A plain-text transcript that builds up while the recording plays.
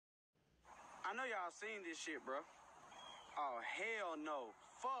know y'all seen this shit, bro. Oh, hell no.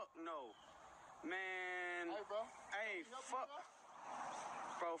 Fuck no. Man. Hey, bro. Hey, fuck.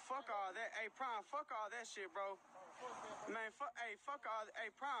 Bro, fuck all that. Hey, Prime, fuck all that shit, bro. Man, fuck, hey, fuck all that.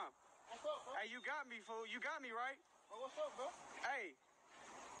 Hey, Prime. What's up, bro? Hey, you got me, fool. You got me, right? Bro, what's up, bro? Hey.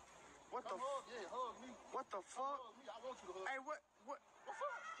 What the hug, yeah, hug me. What the fuck? Hug me. I want you to hug. Hey, what? What's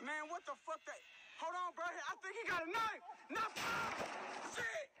up? Man, what the fuck that? Hold on, bro. I think he got a knife. No,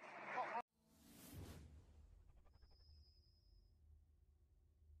 shit.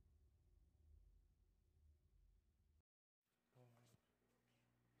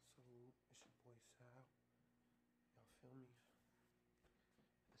 So, it's your boy Sal. Y'all feel me?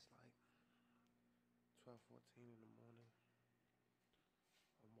 It's like 12:14 in the morning.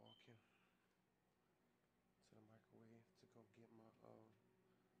 I'm walking to the microwave to go get my, I'll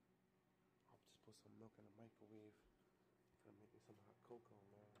just put some milk in the microwave. Gonna make me some hot cocoa,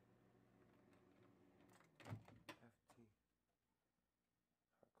 man. FT.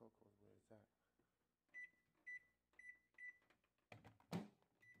 Hot cocoa is where it's at.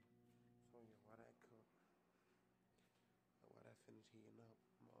 So yeah, while that cook, while that finish heating up,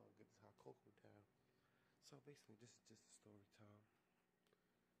 I'm gonna get this hot cocoa down. So basically, this is just a story time.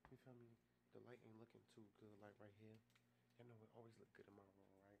 You feel me? The light ain't looking too good, like right here. I know it always look good in my room,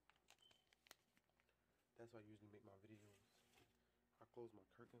 right? That's why I usually make my videos. I close my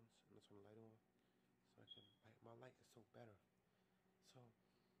curtains and I turn the light on, so I can, like, my light is so better. So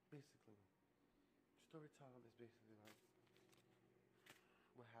basically, story time is basically like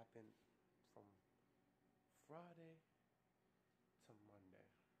what happened from Friday to Monday.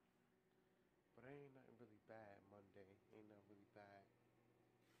 But ain't nothing really bad Monday, ain't nothing really bad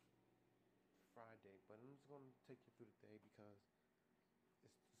Friday, but I'm just gonna take you through the day because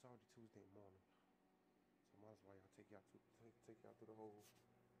it's already Tuesday morning, so might as well y'all take y'all through the whole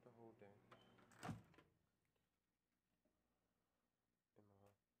day.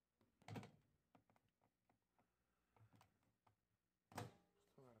 And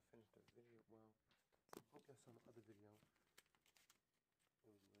still gotta finish this video. Well, hope y'all saw my other video. It was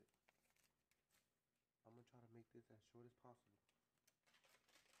lit. I'm gonna try to make this as short as possible.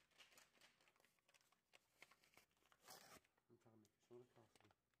 I'm trying to make it short as possible,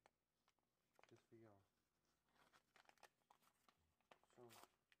 just for y'all. So, I'll be,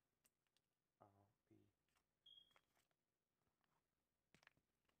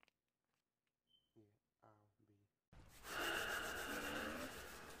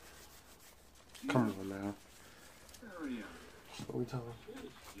 Come on now. What we talking?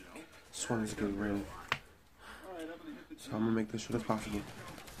 This one is getting ready. So I'm gonna make this short as possible.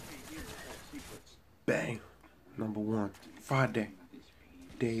 Bang! Number one, Friday.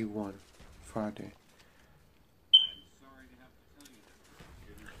 Day one, Friday.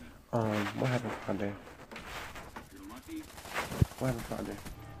 What happened Friday? What happened Friday?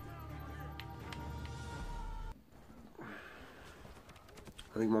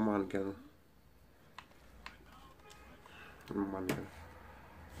 I think my mind together.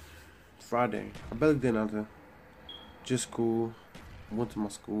 Friday. I barely did nothing. Just school. Went to my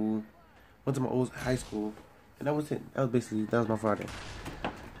school. Went to my old high school. And that was it. That was my Friday.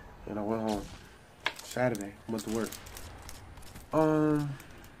 And I went home. Saturday. Went to work.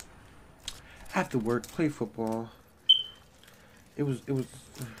 After work, played football. It was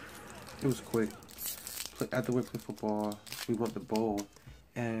quick. After work, played football. We went to bowl.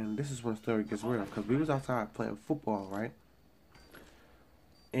 And this is when the story gets real. Because we was outside playing football, right?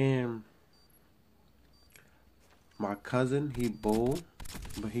 And my cousin, he bowled,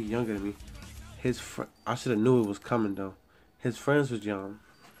 but he younger than me. I should have knew it was coming though. His friends was young,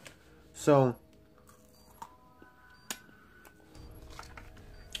 so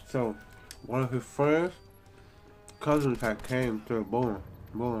one of his friends' cousins had came to the bowling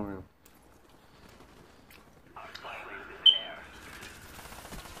ring.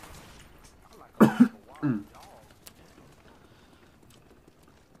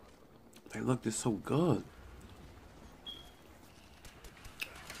 They looked so good.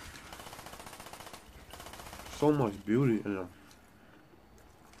 So much beauty in them.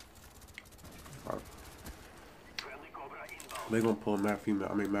 They gonna pull mad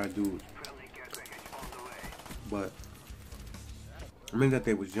dudes. But I mean that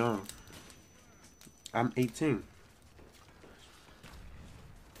they was young. I'm 18.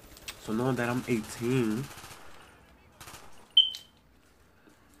 So knowing that I'm 18,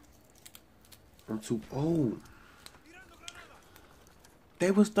 I'm too old. They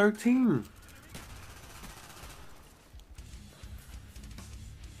was 13.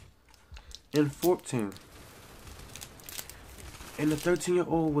 And 14. And the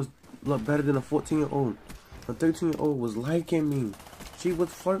 13-year-old was look better than a 14-year-old. A 13-year-old was liking me. She was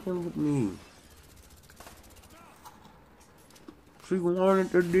flirting with me. She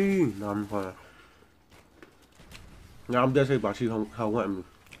wanted to be. No, I'm playing. Now I'm dead about she how wanted me.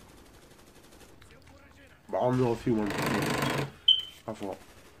 But I don't know if she wanted to be. I thought.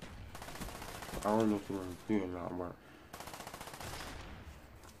 I don't know if she wanted to be or not, but.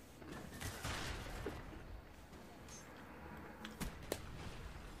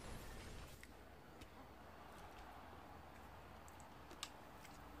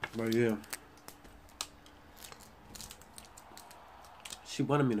 But yeah, she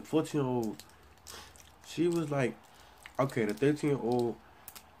wanted me. The 14-year-old, she was like, okay, the 13-year-old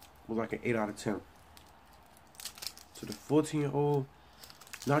was like an 8 out of 10. So the 14-year-old,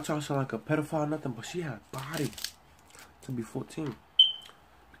 not trying to sound like a pedophile or nothing, but she had body to be 14.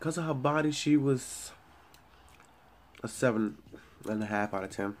 Because of her body, she was a 7.5 out of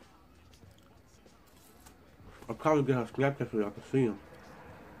 10. I'll probably get her Snapchat so y'all can see him.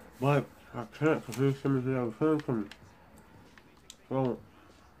 But I can't because he's sending me the other from me. So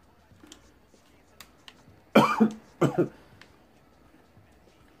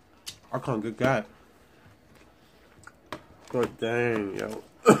I can't get that. But dang, yo.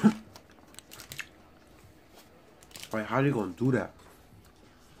 Like, how you gonna do that?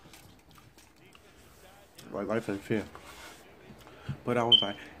 Like, life ain't fair. But I was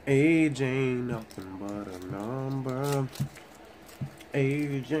like, age ain't nothing but a number.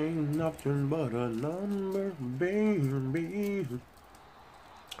 Age ain't nothing but a number, baby.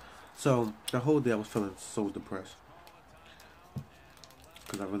 So, the whole day I was feeling so depressed.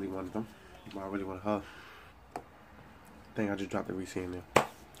 Because I really wanted them. I really wanted her. Dang, I just dropped the receipt in there.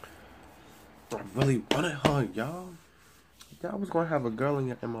 I really wanted her, y'all. Yeah, I was going to have a girl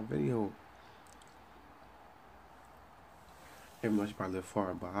in my video. Even though she probably lived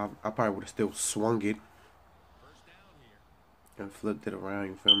far, but I probably would have still swung it. And flipped it around,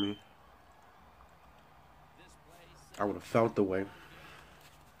 you feel me? I would have felt the way.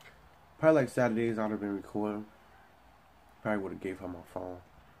 Probably like Saturdays I would have been recording. Probably would have gave her my phone.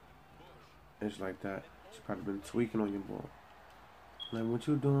 It's like that. She probably been tweaking on your boy. Like, what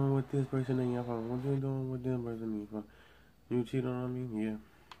you doing with this person in your phone? What you doing with this person in your phone? You cheating on me? Yeah.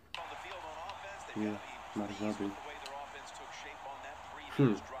 Yeah, might as well be.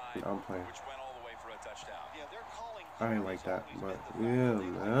 I'm playing. I ain't like that, but yeah,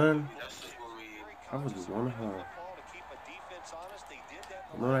 man. I was just wanting her.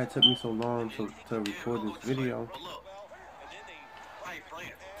 I know that took me so long to record this video.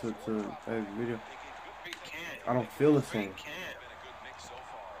 To edit video. I don't feel the same.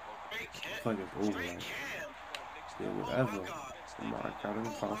 It's like it's over. Like, yeah, whatever. I gotta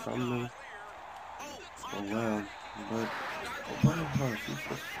find something new. Oh well, but whatever.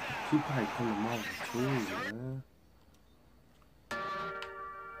 She probably come to my too, man.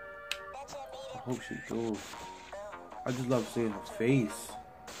 I hope she do. I just love seeing her face.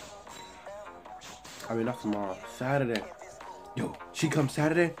 I mean, not tomorrow. Saturday. Yo, she comes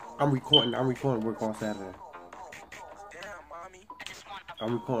Saturday. I'm recording work on Saturday.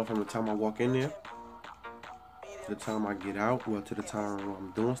 I'm recording from the time I walk in there to the time I get out. Well, to the time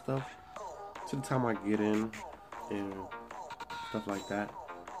I'm doing stuff. To the time I get in and stuff like that.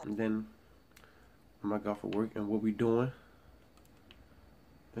 And then I'm like off for work and what we doing.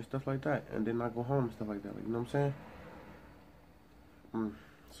 And stuff like that. And then I go home and stuff like that. Like, you know what I'm saying?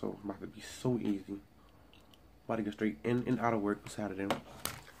 So it's about to be so easy. About to get straight in and out of work Saturday.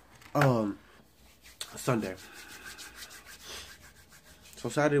 Sunday. So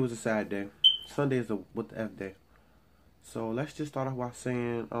Saturday was a sad day. Sunday is a what the F day. So let's just start off by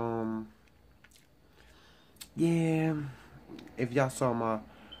saying, yeah, if y'all saw my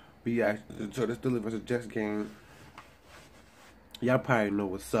reaction to this Philly vs. Jets game, y'all probably know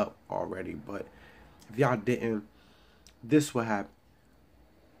what's up already. But if y'all didn't, this what happened.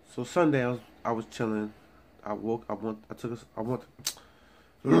 So Sunday I was chilling. I went to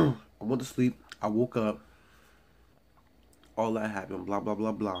sleep. I woke up. All that happened. Blah blah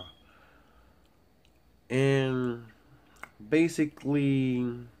blah blah. And basically,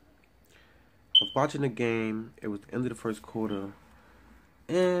 I was watching the game. It was the end of the first quarter,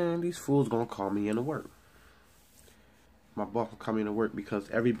 and these fools gonna call me into work. My boss was coming to work because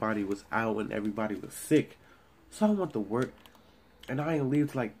everybody was out and everybody was sick. So I went to work, and I didn't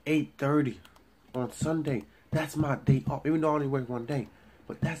leave till like 8:30 on Sunday. That's my day off, even though I only work one day.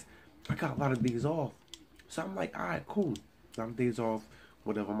 But I got a lot of days off. So I'm like, all right, cool. I'm days off,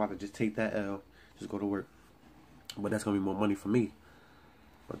 whatever. I'm about to just take that L, just go to work. But that's gonna be more money for me.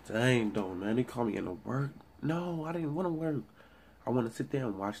 But dang, though, man, they call me into work. No, I didn't want to work. I want to sit there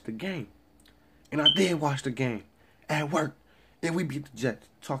and watch the game. And I did watch the game at work. And we beat the Jets.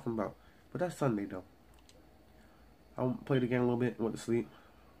 Talking about. But that's Sunday, though. I played the game a little bit and went to sleep.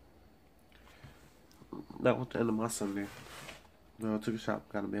 That was the end of my Sunday. Took a shot,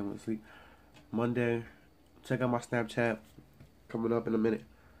 got in bed, went to sleep. Monday, check out my Snapchat. Coming up in a minute.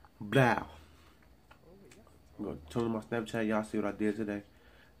 Blah. I'm going to turn on my Snapchat. Y'all see what I did today.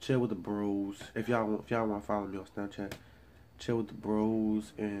 Chill with the bros. If y'all want to follow me on Snapchat, chill with the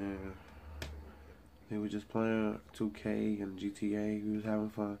bros, and they were just playing 2K and GTA. We was having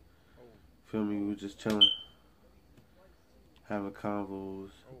fun. Feel me? We was just chilling, having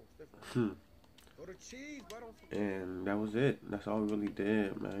convos. And that was it. That's all we really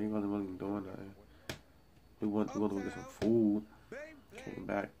did, man. We wasn't really doing nothing. We went to go get some food. Came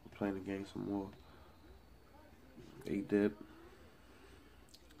back, playing the game some more. Ate dip.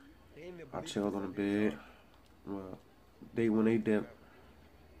 I chilled on the bed. Well, when they dipped,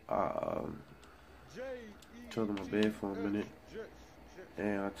 chilled on my bed for a minute,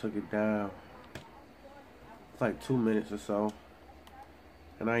 and I took it down. It's like 2 minutes or so,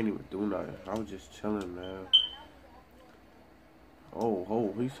 and I ain't even do nothing. I was just chilling, man.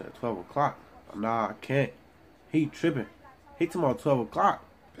 Oh, he said 12 o'clock. Nah, I can't. He tripping. He talking about 12 o'clock.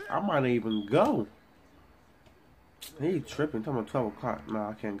 I might not even go. He tripping. Talking about 12 o'clock. Nah,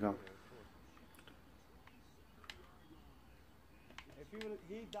 I can't go. He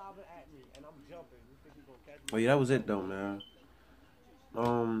diving at me and I'm jumping. You think he's gonna catch me? Oh yeah, that was it though, man.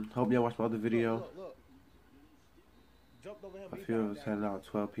 Hope y'all watched my other video. Look. Jumped over him. I feel it's heading out at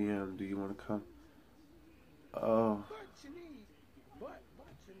 12 p.m. Do you want to come?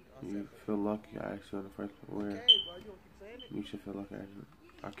 You feel lucky I asked you in the first place. Where? Okay, bro, you don't keep saying it. You should feel lucky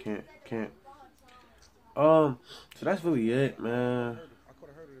I can't. So that's really it, man. I could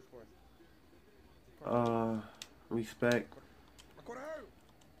have heard of this one. Respect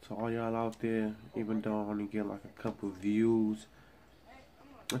to all y'all out there, even though I only get like a couple views.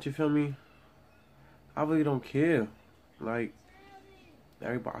 Don't you feel me? I really don't care. Like,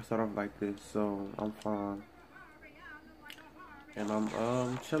 everybody start off like this, so I'm fine. And I'm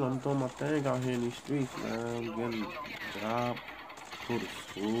chilling. I'm doing my thing out here in these streets, man. I'm getting a job, go to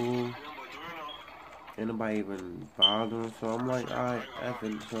school. Ain't nobody even bothering, so I'm like, alright,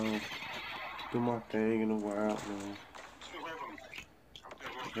 effing, so do my thing in the world, man.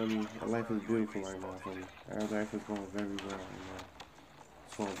 Feel me? Life is beautiful right now, feel me? Our life is going very well right now.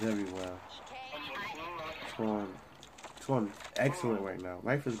 It's going very well. It's going excellent right now.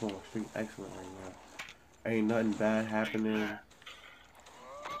 Life is going straight excellent right now. Ain't nothing bad happening.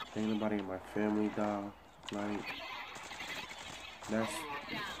 Ain't nobody in my family die. Like, that's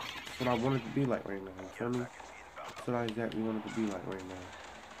what I want it to be like right now. You feel me? That's what I exactly want it to be like right now.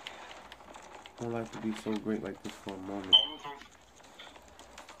 I want life to be so great like this for a moment.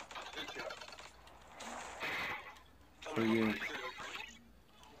 So yeah.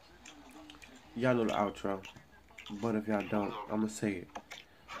 Y'all know the outro. But if y'all don't, I'ma say it.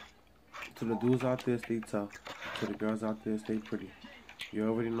 To the dudes out there, stay tough. To the girls out there, stay pretty. You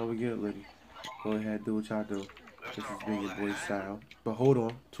already know we get litty. Go ahead, do what y'all do. This has been your boy Sal. But hold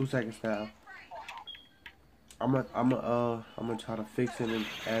on, 2 seconds, Sal. I'm gonna try to fix it and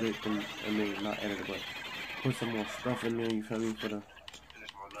add it and then not edit it, but put some more stuff in there. You feel me, for the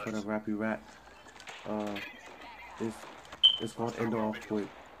rappy rap. It's gonna end off with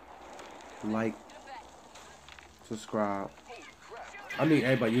like, subscribe. I need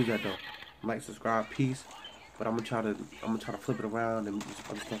everybody to use that though. Like, subscribe, peace. But I'm gonna try to flip it around and put some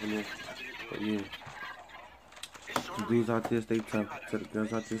other stuff in there. But yeah. To the dudes out there, stay tough. To the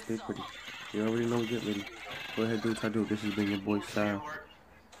girls out there, stay pretty. You already know, get ready. Go ahead, do what I do. This has been your boy Sal.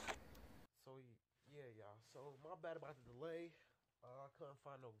 So yeah, y'all. So my bad about the delay. I couldn't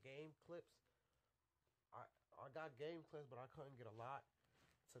find no game clips. I got game clips, but I couldn't get a lot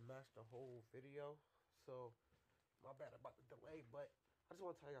to match the whole video. So my bad about the delay. But I just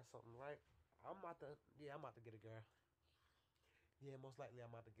want to tell y'all something, right? I'm about to get a girl. Yeah, most likely I'm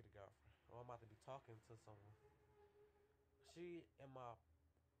about to get a girlfriend. Or I'm about to be talking to someone. She on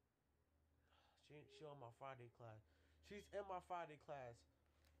my Friday class. She's in my Friday class.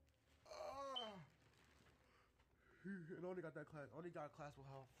 And only got class with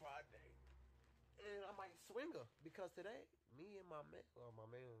her Friday. And I might swing her because today, me and my man,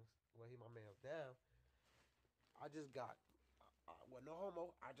 he my man Dev. I just got, well, no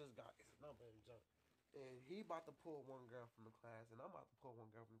homo. I just got his number and junk. And he about to pull one girl from the class, and I'm about to pull one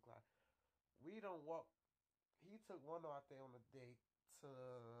girl from the class. We don't walk. He took one out there on a date to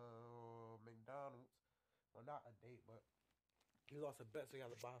McDonald's. Well, not a date, but he lost a bet, so he had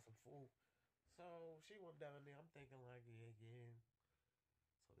to buy some food. So she went down there. I'm thinking like, yeah.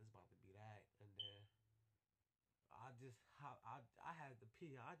 I had to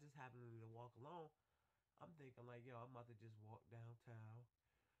pee. I just happened to walk along. I'm thinking like, yo, I'm about to just walk downtown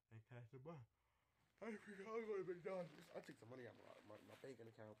and catch the bus. I forgot I was going to McDonald's. I took some money out of my banking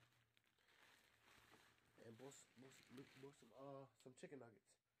account and bought some chicken nuggets.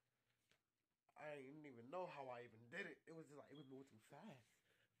 I didn't even know how I even did it. It was just like it was moving too fast.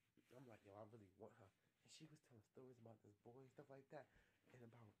 I'm like, yo, I really want her. And she was telling stories about this boy and stuff like that. And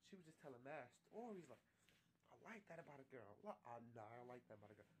she was just telling mad stories like, I like that about a girl. Nah, I like that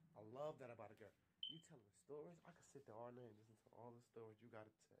about a girl. I love that about a girl. You telling stories? I could sit there all night and listen to all the stories you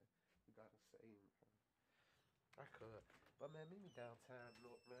gotta tell. You gotta say, man. I could. But man, meet me downtown,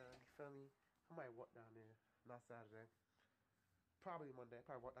 look, man. You feel me? I might walk down there. Not Saturday. Probably Monday.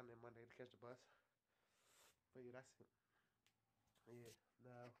 Probably walk down there Monday to catch the bus. But yeah, that's it. Yeah.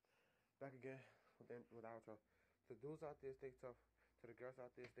 Now, back again with the outro. To the dudes out there, stay tough. To the girls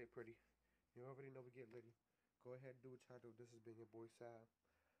out there, stay pretty. You already know we get litty. Go ahead and do what y'all do. This has been your boy Sal.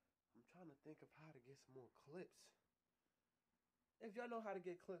 I'm trying to think of how to get some more clips. If y'all know how to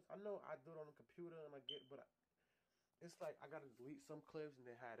get clips, I know I do it on the computer and it's like I gotta delete some clips and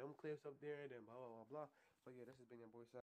then have them clips up there and then blah blah blah blah. But yeah, this has been your boy Sal.